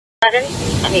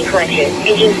Correction.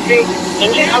 Engine 6,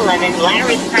 Engine 11,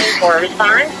 ladder is praying for a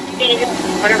response.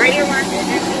 On a radio mark,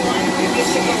 Station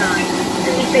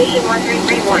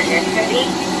 1331, S70.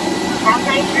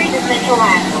 Outside Street is Central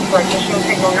Avenue for additional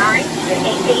signal 9 and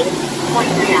 18.3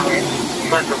 hours.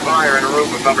 Went for fire in a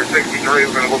room with number 63. We're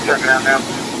going to go check it out now.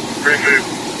 Green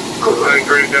 2. 33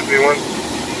 to Deputy 1.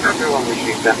 Deputy 1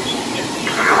 received that.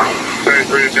 33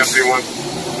 to Deputy 1.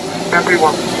 Deputy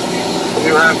 1.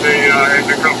 You have the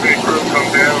engine company crew come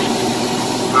down,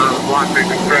 block the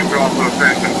stretch off of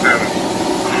Station 7.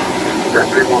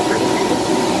 Deputy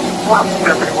 1.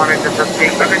 Deputy 1 engine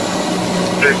 15, 15.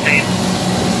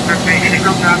 15, can you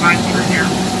come down 9 through here?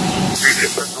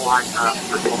 Previous put the line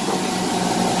for 3.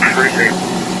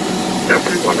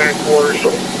 Deputy 1 and 4, so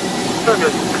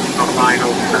come 9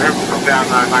 over there, come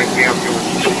down 9 p.m.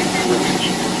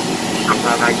 Come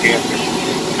down 9 p.m.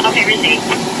 Okay, received.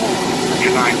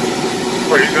 Good night.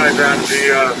 Are you guys out of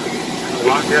the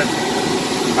lock yet?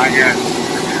 Not yet.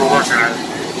 We're working on it.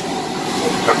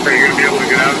 Okay, you're going to be able to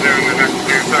get out of there in the next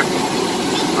few seconds.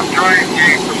 I'm trying to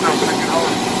gain for something to get over.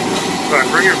 All right,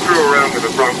 bring your crew around to the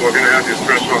front. We're going to have you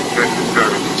stretch off Station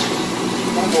 7.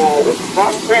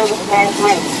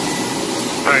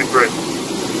 Alright, great.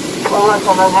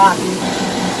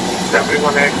 Deputy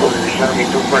 1 headquarters, you're sending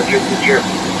me to my 50 chair.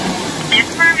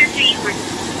 Affirmative.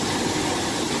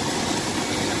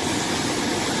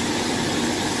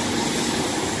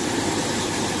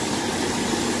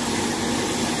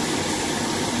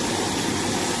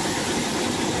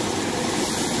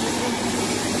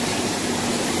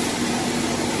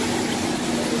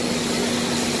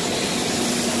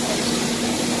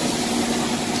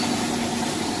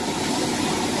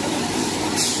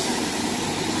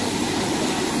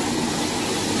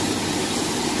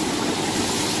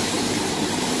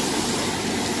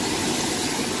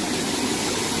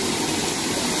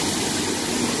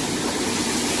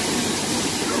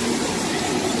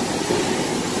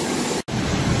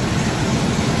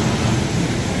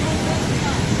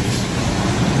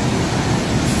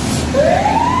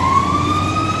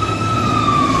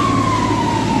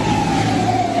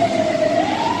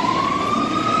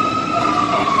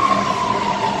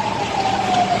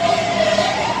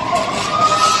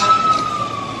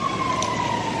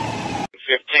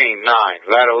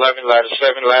 Ladder 11, Ladder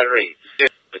 7, Ladder 8.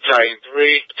 Battalion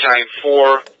 3, Battalion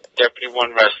 4, Deputy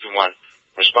 1, Rescue 1.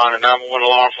 Responder 911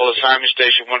 alarm, full assignment,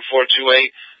 Station 1428,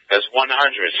 that's 100,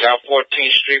 South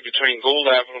 14th Street between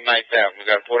Gould Avenue and 9th Avenue. We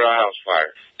got a Port House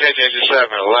fire. Engine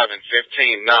 7, 11,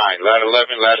 15, 9, Ladder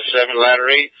 11, Ladder 7,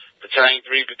 Ladder 8, Battalion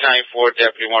 3, Battalion 4,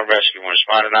 Deputy 1, Rescue 1.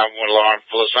 Responder 911 alarm,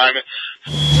 full assignment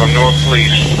from North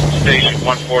Police, Station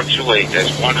 1428,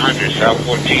 that's 100, South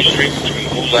 14th Street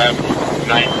between Gould Avenue and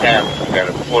 9th Avenue. We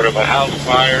got a report of a house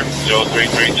fire,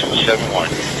 033271.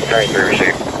 Thank you,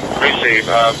 receive. Receive.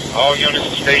 All units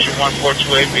in Station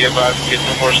 1428, be advised, get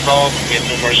numerous calls,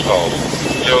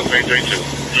 0332.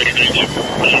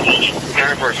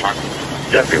 21st one.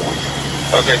 Deputy 1.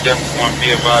 Okay, Deputy 1,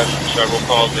 be advised, several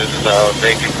calls, this is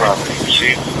vacant property.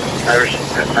 Receive. I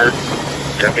received that.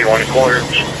 Deputy 1 quarter,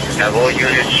 have all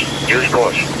units, use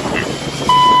caution.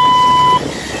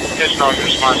 Yes, no,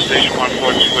 response Station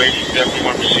 1428, Deputy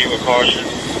 1, receive with caution.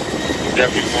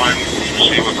 Deputy 1,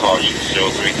 receive with caution,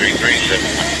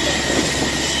 033371.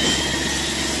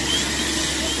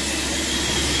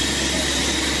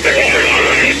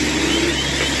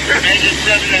 Engine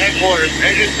 7 to headquarters.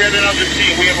 Engine 7 on the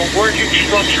scene. We have a working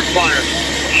structure fire.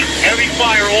 Heavy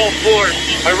fire, all floors.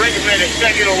 I recommend a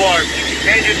second alarm.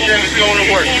 Engine 7 going to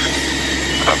work.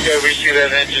 Okay, we see that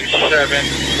Engine 7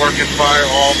 working fire,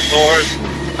 all floors.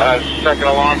 Second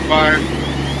alarm fire.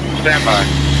 Stand by.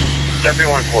 Deputy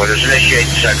 1 quarters. Initiate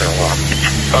second alarm.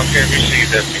 Okay, receive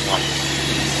Deputy 1.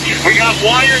 We got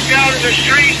wires down in the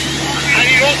street. I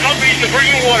need all companies to bring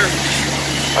in water.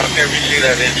 Okay, we see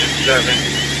that Engine 7.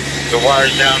 The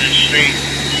wires down in the street.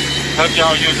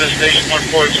 Hotel user Station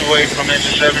 1428 from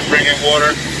Engine 7, bring in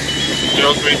water.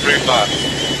 0335.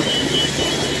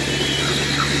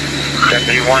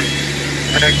 Deputy 1.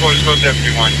 Headquarters, go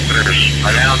Deputy 1.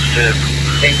 Announce to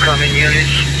incoming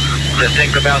units to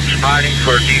think about spotting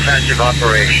for defensive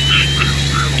operations.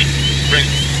 Bring.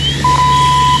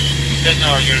 Then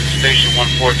our unit Station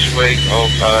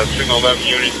 1428, signal 11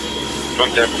 unit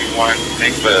from Deputy 1.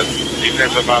 Think for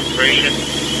defensive operation.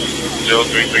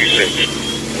 0336.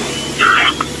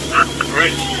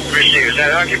 Receive. Is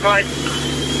that occupied?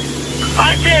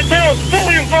 I can't tell. It's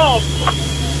fully involved.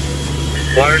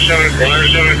 Wire 7.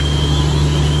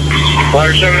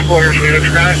 Fire 7 4,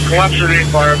 collapse to the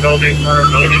fire building.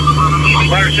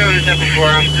 Fire 7 is empty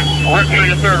for him. We're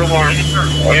the third alarm.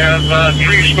 We have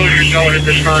 3 exposures going at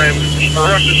this time.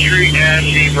 Russell Street and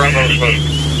the Bravo exposure.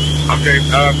 Okay,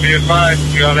 be advised,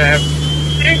 you gotta have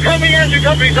incoming engine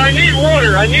companies. I need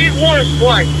water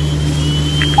supply.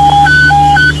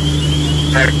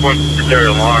 Third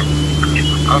alarm.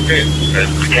 Okay,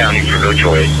 that's the county for no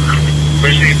choice.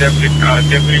 Proceed, Deputy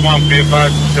 1, be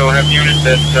advised, still have units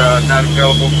that's not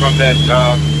available from that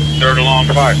third alarm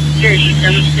fire. Okay,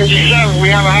 engine 7, we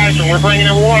have a hydrant. We're bringing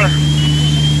in water.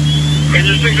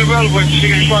 Engine 6 available. She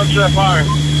can respond to that fire.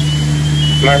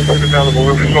 9 6 available.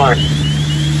 Roof is fine.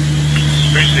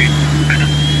 Proceed.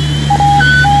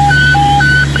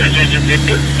 Engine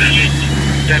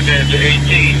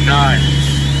 18, 9.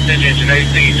 Engine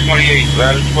 18, 28,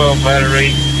 ladder 12, ladder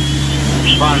 8.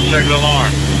 Respond to second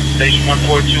alarm. Station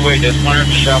 1428, that's 100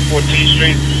 South 14th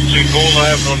Street, between Gould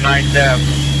Avenue and 9th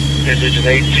Avenue. Engine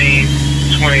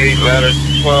 18, 28, ladder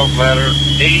 12, ladder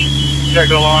 8.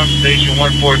 Second alarm, station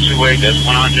 1428, that's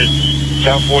 100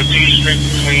 South 14th Street,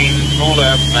 between Gould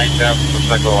Avenue and 9th Avenue for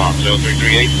second alarm.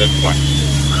 0338, that's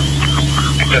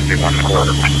 1. Deputy 1,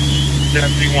 quarter.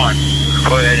 Deputy 1,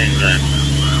 go ahead and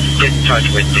get in touch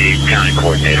with the county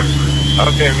coordinator.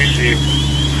 Okay, receive.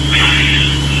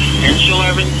 Engine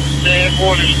 11, stay at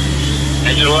quarters.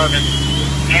 Engine 11.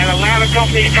 And a lot of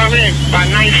companies come in by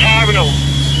 9th Avenue.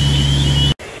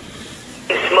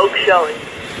 Smoke showing.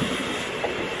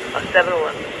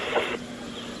 711.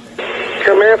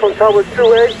 Command from Tower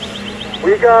 2A.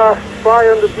 We got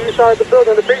fire on the B side of the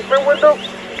building, the basement window.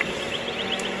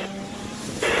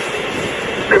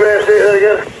 Command, say that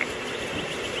again.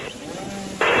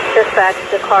 Dispatch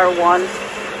to car 1.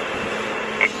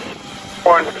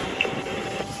 1.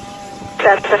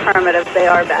 That's affirmative. They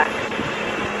are back.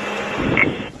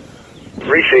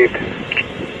 Received.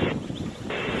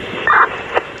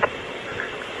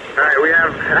 Alright, we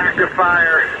have active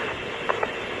fire,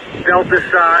 Delta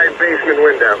side, basement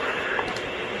window.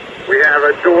 We have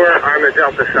a door on the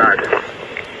Delta side.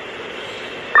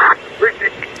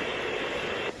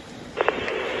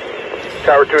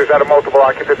 Tower 2, is that a multiple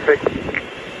occupancy?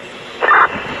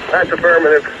 That's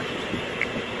affirmative.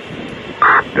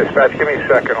 Dispatch, give me a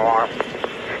second alarm.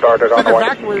 Started on the way.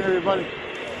 Evacuate everybody.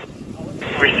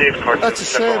 Received, car 2. That's a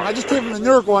shame. I just gave him the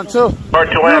Newark one too. Car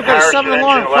 2 Newark got a 7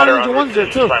 alarm. ladder Engine 1's there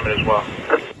too. assignment as well.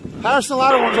 Harrison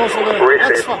Ladder one's also there.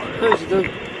 Received. That's fucking crazy, dude.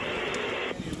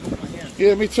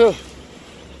 Yeah, me too.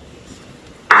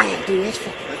 Oh, dude, that's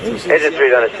fucking crazy. Engine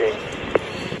 3's on the scene.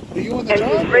 Are you on the Engine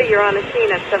job? 3, you're on the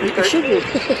scene at You should 713. be.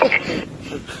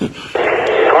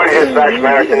 Car dispatch,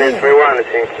 Harrison, Engine 3, we're on the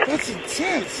scene. That's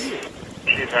intense.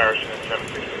 Chief Harrison,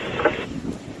 17.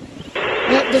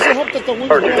 Now, does it help that the wind's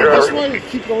going this way and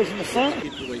keep going from the front?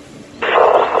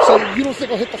 So you don't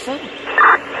think I'll hit the front?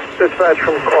 Dispatch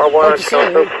from car 1 Hard on to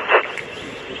say, Tower 2.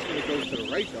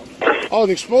 right? Oh,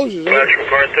 the exposures, right? Dispatch from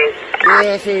car 2.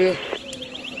 Yeah, I feel you.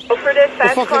 Go for The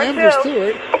dispatch, fucking car ambulance 2. too,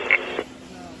 right?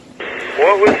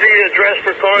 What was the address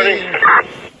for Carney?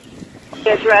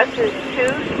 The address is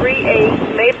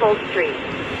 238 Maple Street.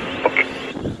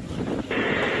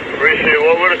 Receive,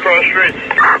 what were the cross streets?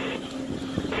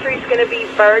 Street's going to be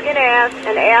Bergen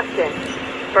and Aston.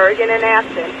 Bergen and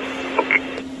Aston.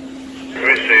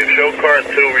 Receive, show car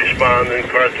 2 responding.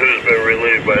 Car 2 has been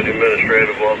relieved by the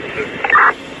administrative officer.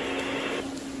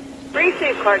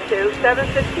 Receive car 2,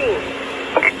 715.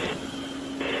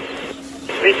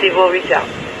 Receive, we'll reach out.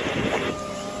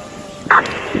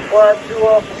 Class 2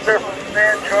 officer,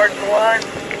 man, charge the line.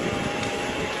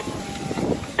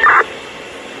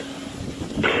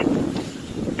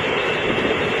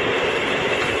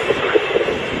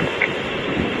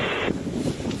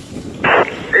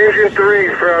 Engine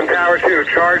 3 from Tower 2,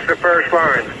 charge the first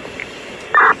line.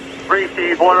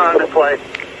 Receive, 1 on display.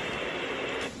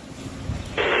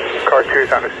 Car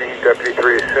 2's on the scene, Deputy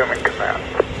 3 assuming command.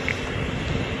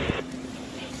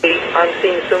 I'm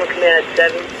seeing assuming command at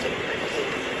 7.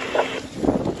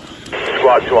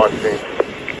 Squad 2 on scene.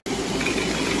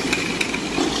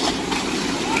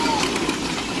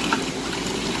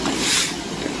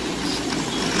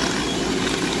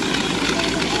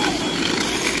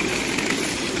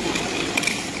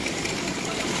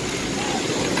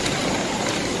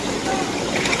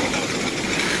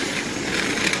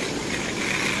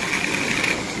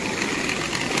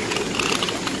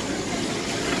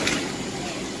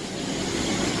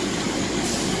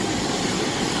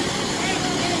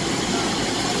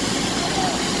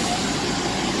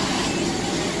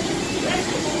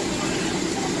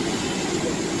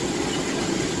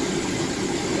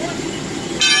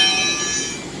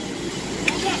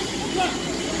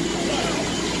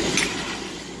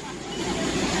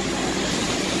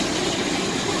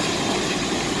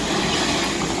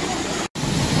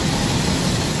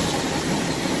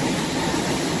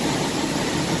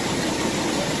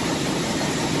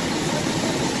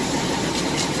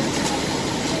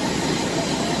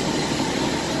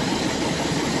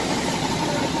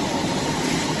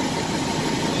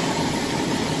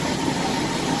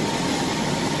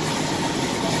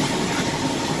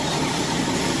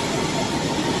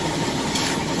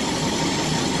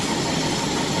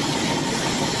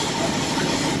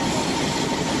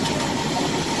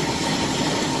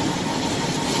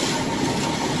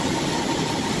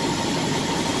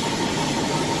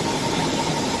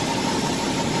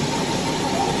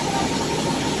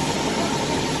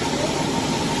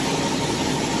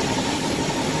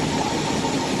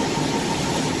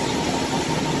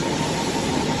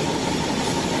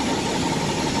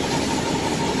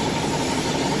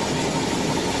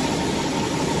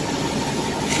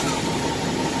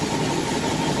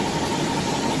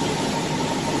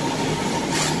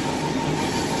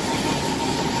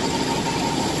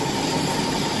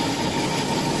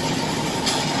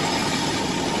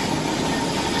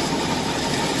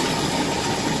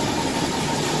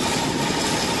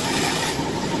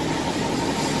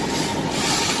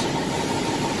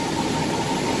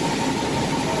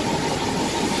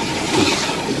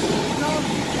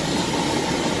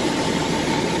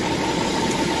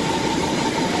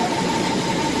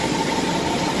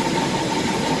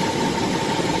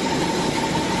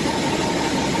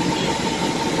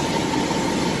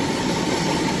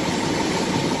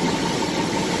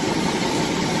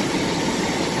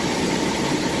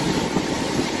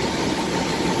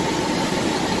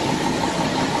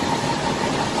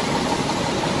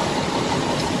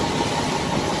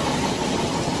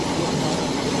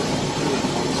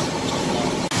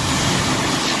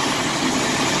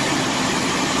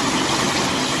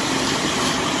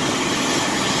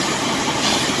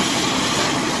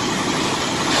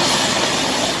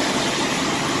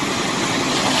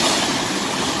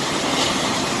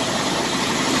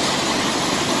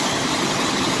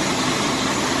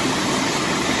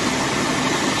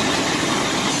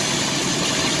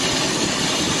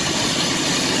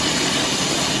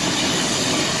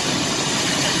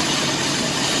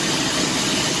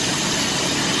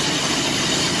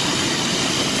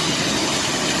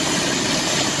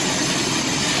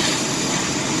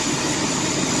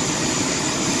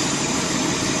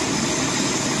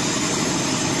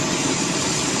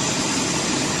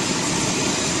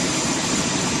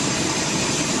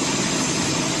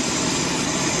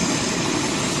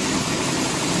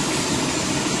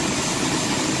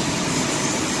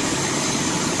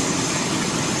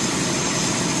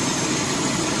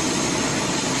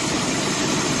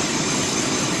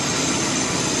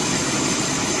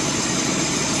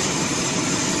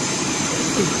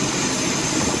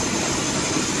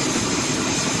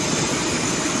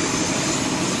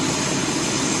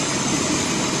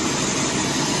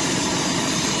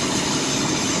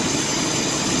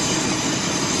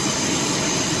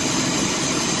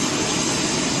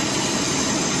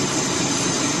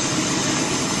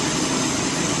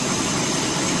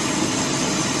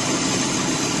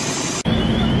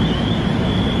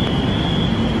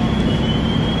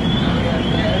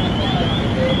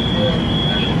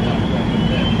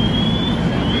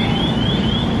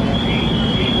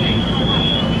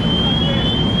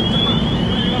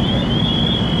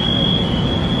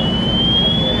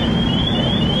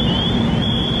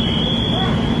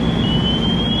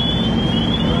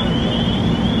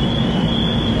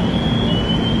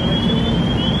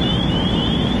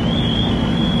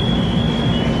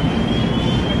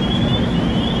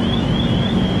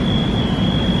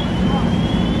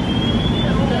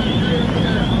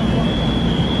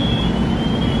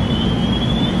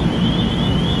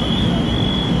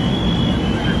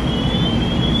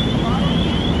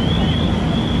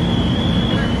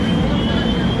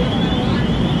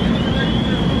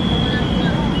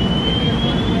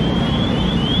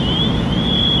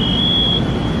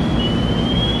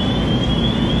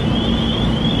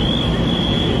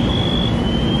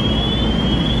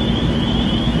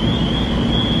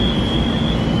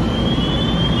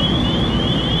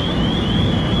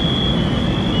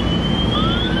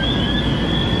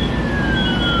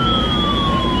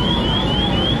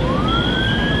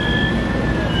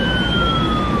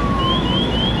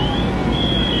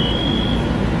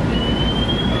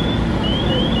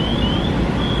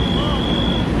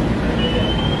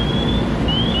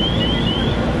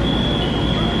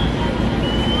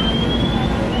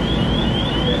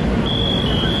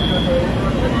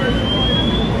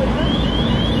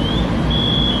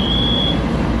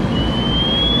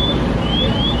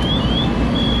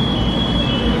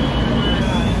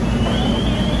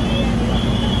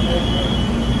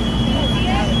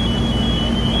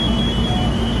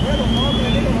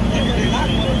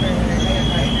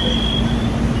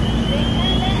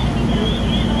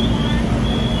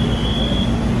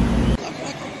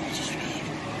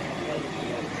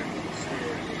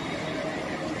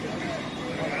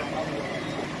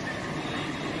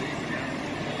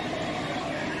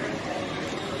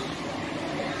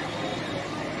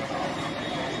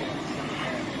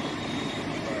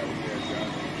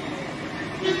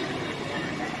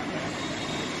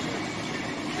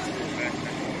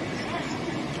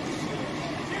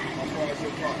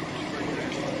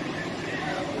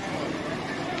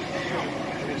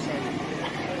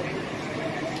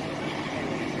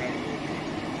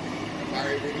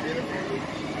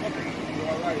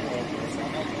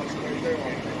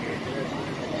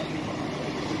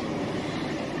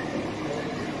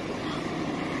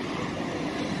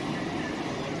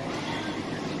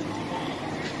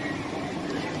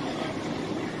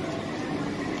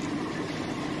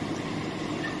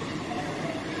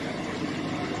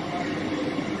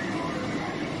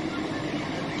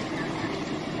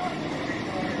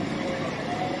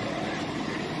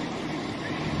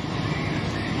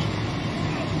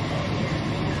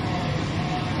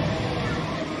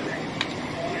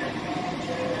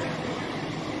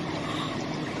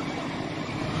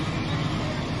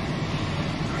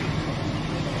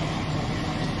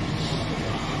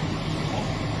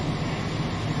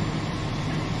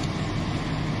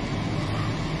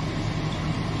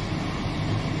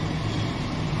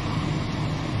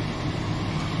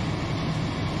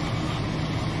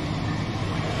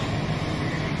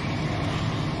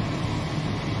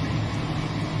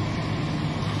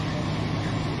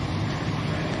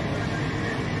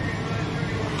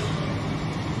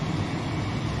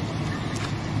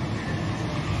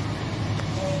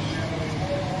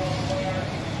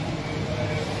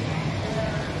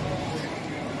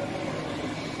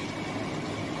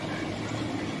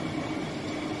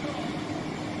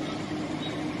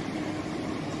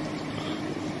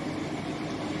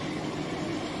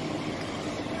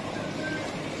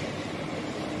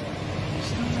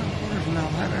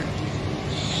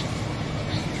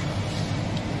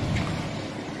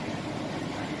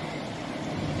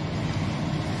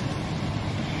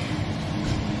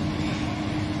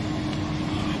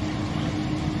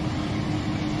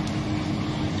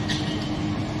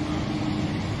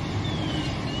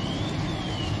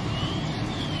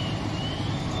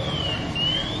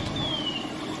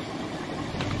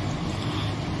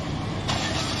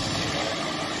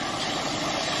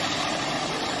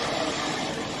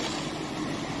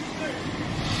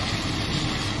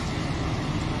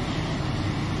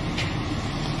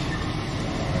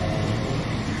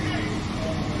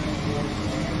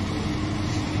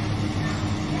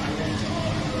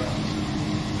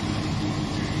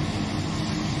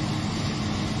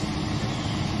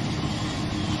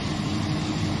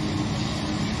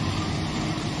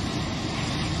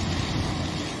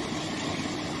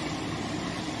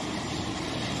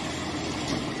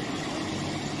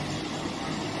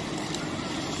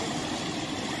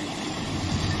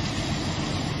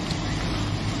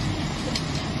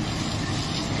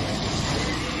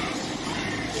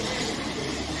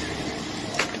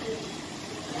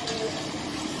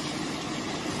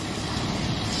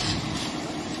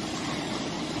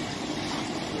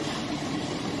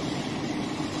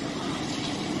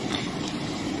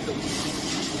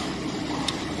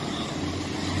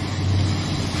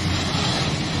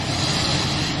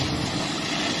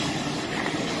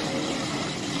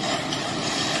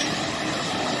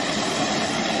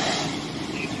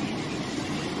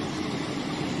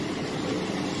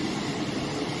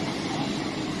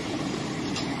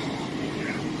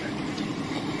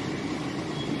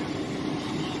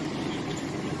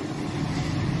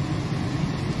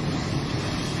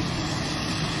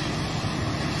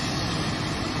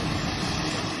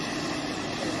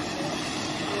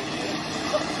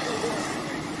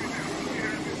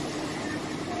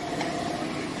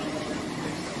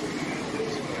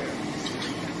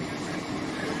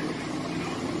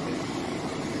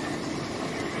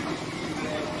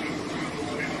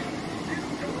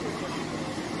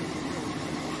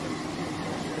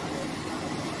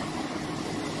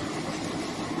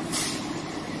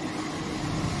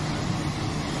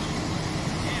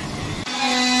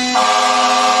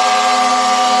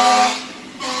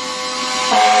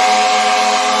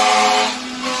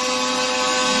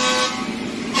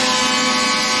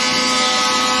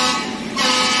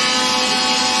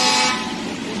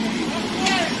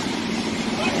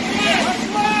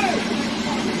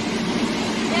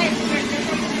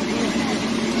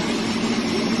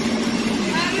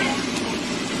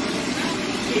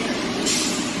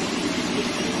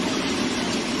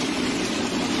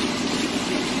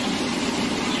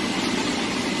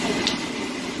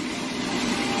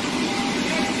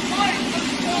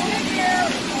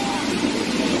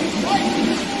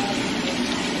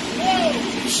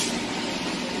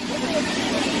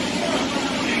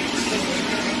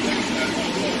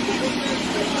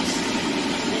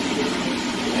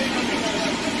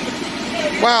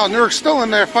 Wow, Newark's still in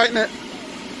there fighting it.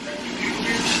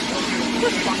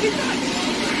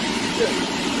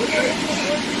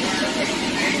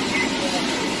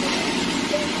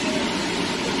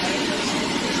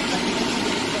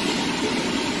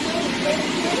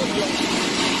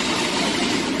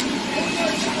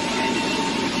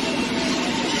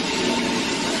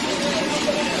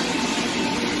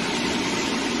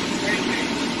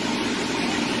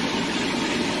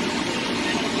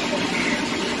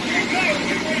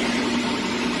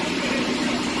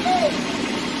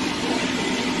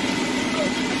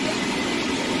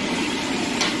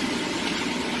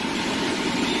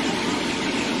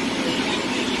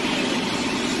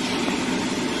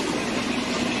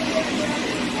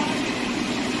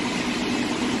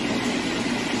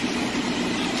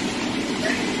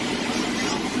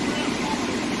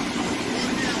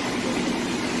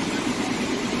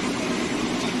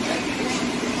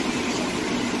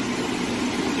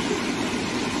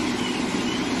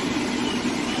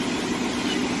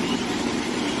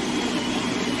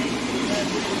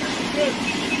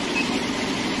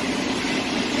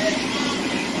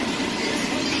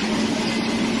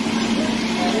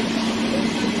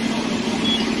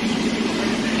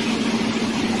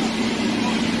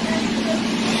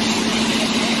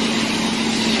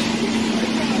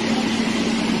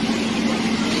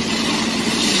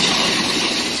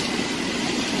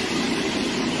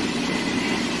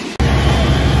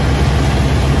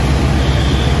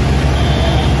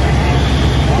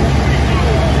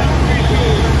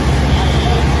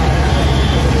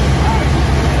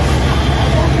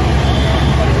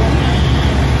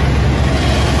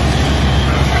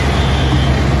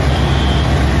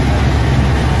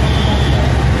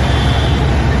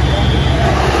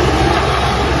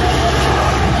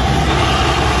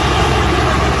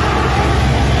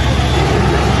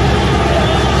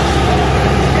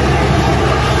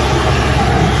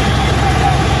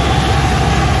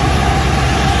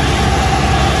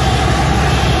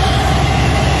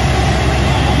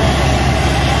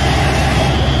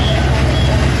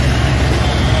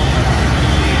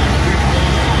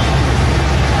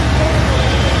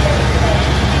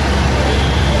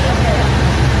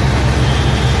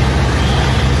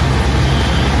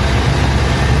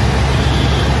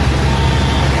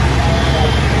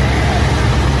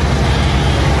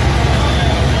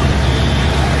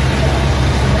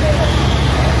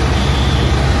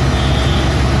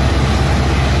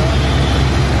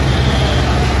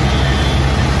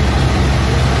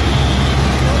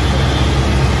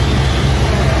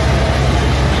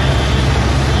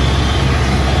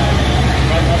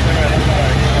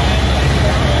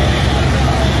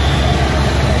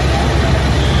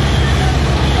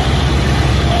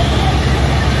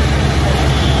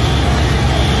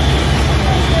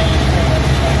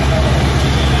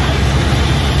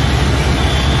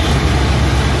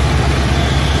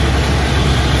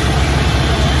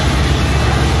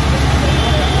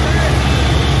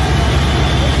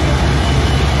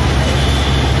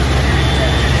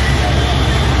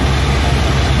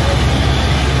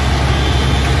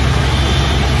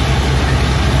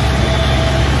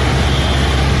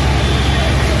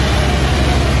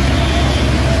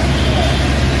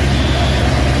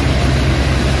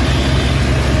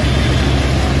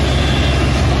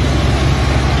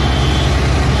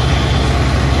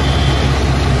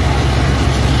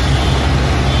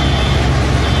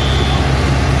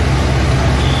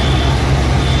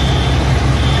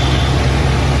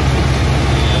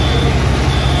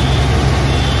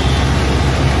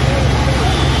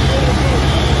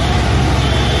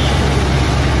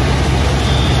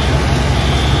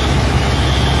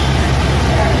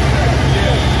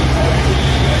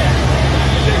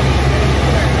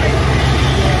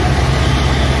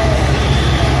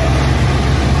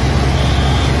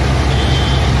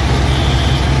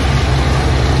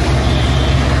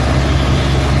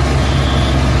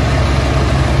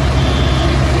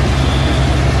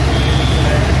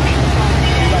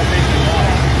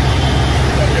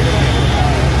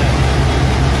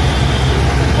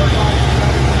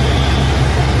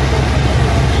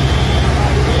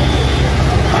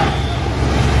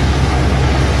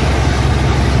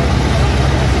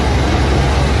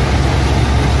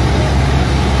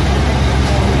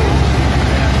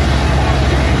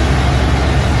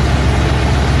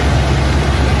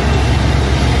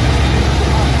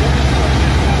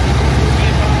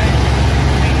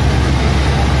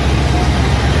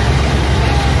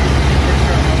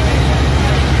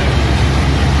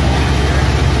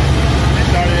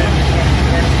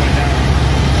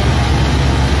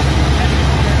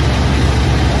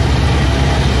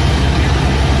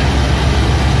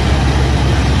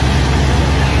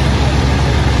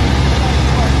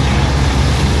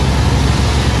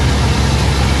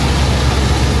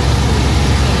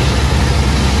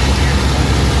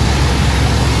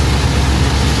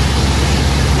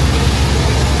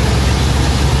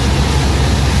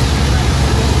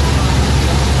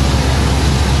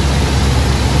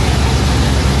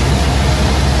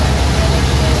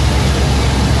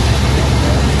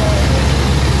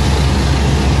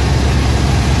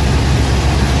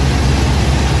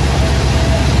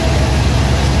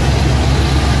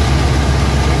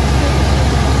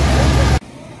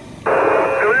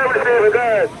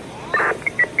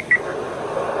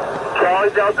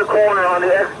 the corner on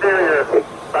the exterior.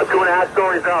 About 2.5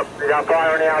 stories up. You got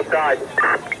fire on the outside.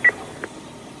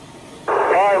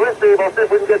 Alright, let's see. We'll see if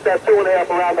we can get that 2.5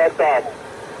 around that side.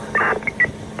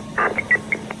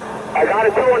 I got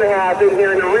a 2.5 in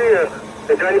here in the rear.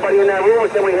 Is there anybody in that room or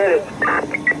can we hit it?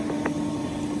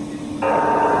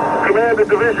 Command to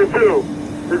Division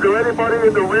 2. Is there anybody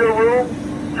in the rear room?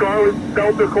 Charlie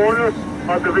Delta Corner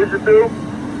on Division 2?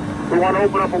 We want to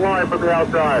open up a line from the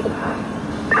outside.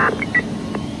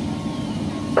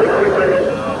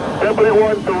 Deputy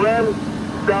 1 to Ren,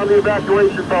 down the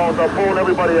evacuation zones. I'm pulling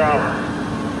everybody out.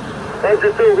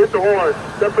 Engine 2, hit the horn.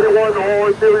 Deputy 1 to all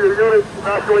interior units,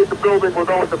 evacuate the building. We're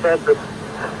going defensive.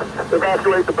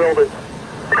 Evacuate the building.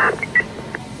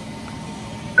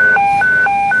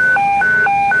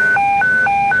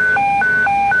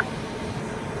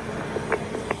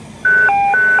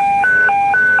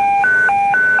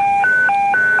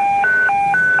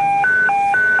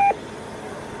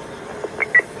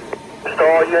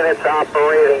 All units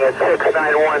operating at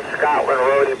 691 Scotland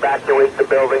Road, evacuate the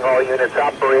building. All units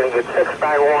operating at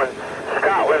 691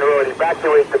 Scotland Road,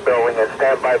 evacuate the building and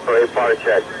stand by for a fire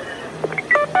check.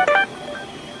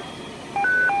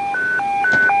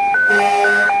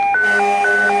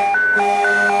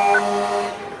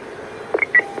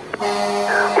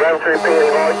 Revs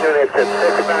repeating, all units at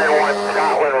 691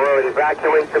 Scotland Road,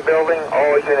 evacuate the building.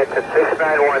 All units at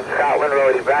 691 Scotland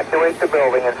Road, evacuate the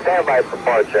building and stand by for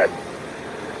fire check.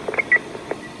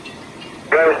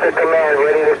 Revs to command,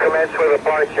 ready to commence with a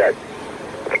fire check.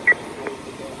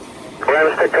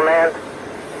 Revs to command.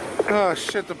 Oh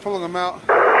shit, they're pulling them out.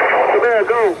 Command,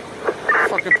 go.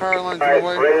 Fucking power lines Alright,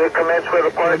 away. ready to commence with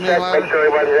a fire check. Make sure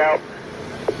everybody's out.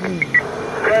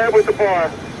 Go ahead with the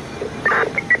bar.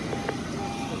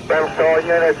 Revs to all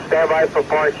units, stand by for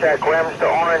fire check. Revs to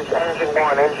orange, engine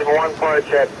 1, fire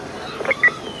check.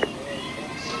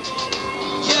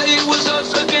 Yeah, it was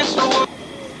us against the world.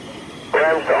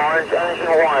 Revs to orange,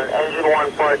 engine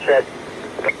 1, fire check.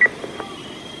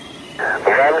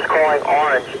 Revs calling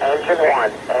orange, engine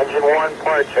 1,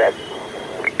 fire check.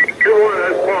 Engine 1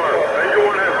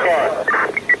 has fire,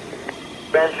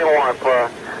 engine 1 fire.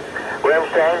 Revs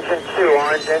to engine 2,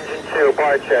 orange engine 2,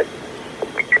 fire check.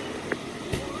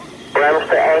 Revs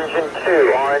to engine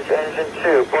 2, orange engine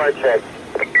 2, fire check.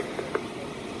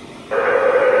 Engine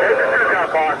 2 got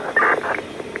fire.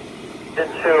 Engine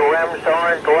 2, Revs to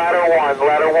orange,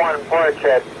 ladder 1, fire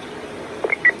check.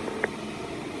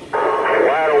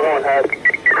 Ladder 1 has.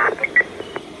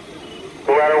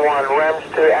 Ladder 1, Revs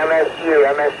to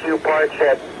MSU, fire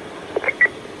check.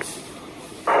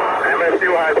 MSU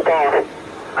has fire.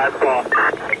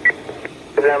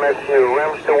 MSU,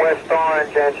 Revs to West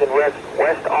Orange engine, West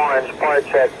Orange, fire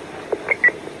check.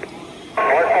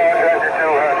 West Orange engine 2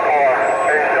 has fire.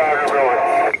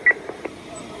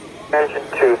 Engine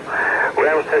 2.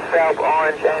 Revs to South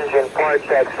Orange engine, fire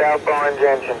check, South Orange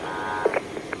engine.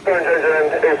 Orange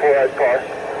engine, A4 has fire.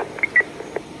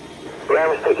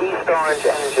 Revs to East Orange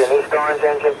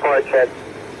engine, fire check.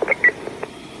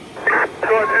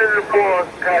 Orange engine 4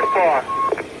 has fire.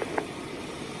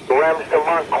 Revs to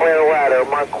Montclair ladder,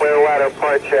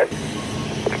 fire check.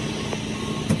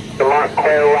 The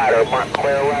Montclair ladder,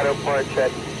 fire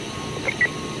check.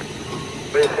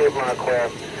 Receive Montclair.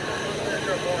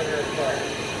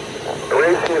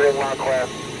 Receiving Montclair.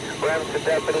 Revs to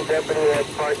deputy head,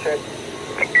 fire check.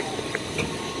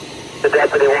 The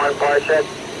deputy 1, fire check.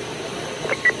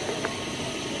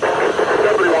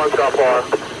 Deputy 1's got fire.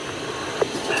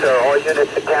 Sir, all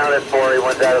units accounted for. He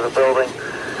went out of the building.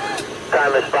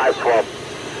 Time is 5:12.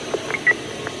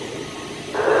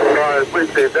 Alright,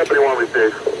 please, Deputy 1,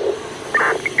 receive.